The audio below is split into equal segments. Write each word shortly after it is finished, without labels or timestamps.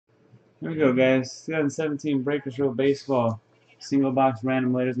Here we go, guys. 2017 Breakers Row Baseball. Single box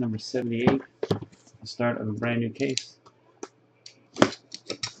random letters number 78. The start of a brand new case.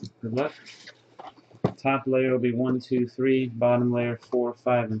 Good luck. Top layer will be 1, 2, 3. Bottom layer 4,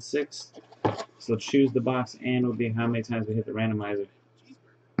 5, and 6. So choose the box and will be how many times we hit the randomizer.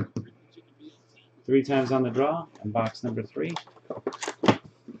 3 times on the draw and box number 3.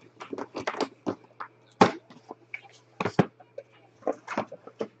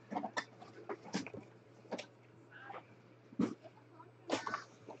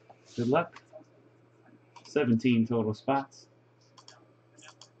 Good luck. 17 total spots.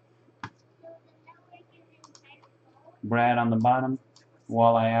 Brad on the bottom.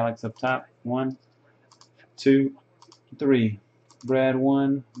 Walleye Alex up top. 1, 2, 3. Brad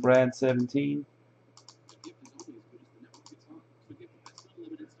 1, Brad 17.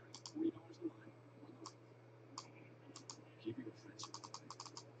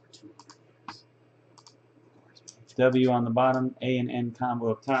 W on the bottom, A and N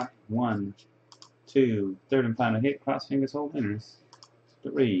combo up top. 1, 2, third and final hit, cross fingers, hold winners.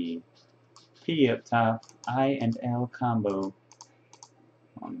 3, P up top, I and L combo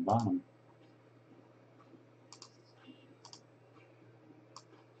on the bottom.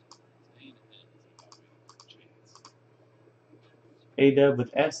 A dub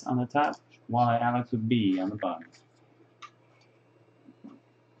with S on the top, while Alex with B on the bottom.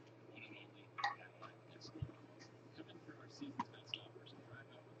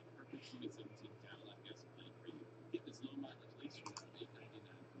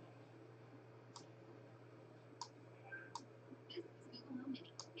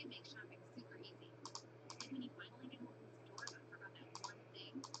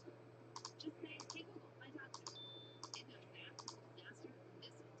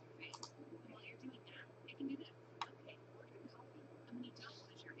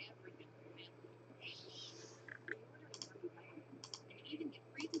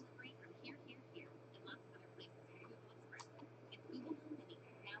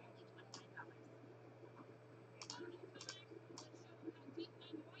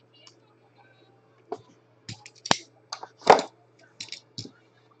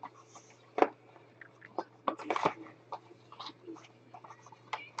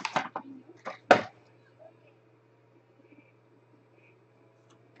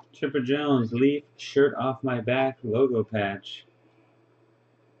 Chipper Jones, Leaf, shirt off my back, logo patch.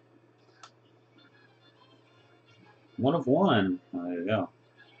 1 of 1. Oh, there you go.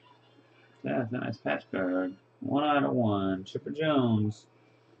 That's a nice patch card. 1 out of 1. Chipper Jones,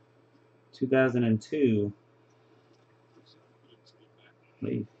 2002.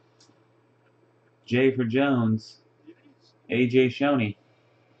 Leaf. J for Jones, AJ Shoney.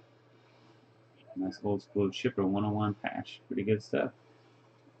 Nice old school Chipper 101 patch. Pretty good stuff.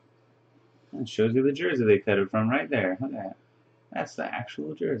 That shows you the jersey they cut it from right there. Look at that. That's the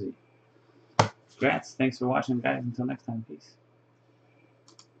actual jersey. Congrats. Thanks for watching, guys. Until next time. Peace.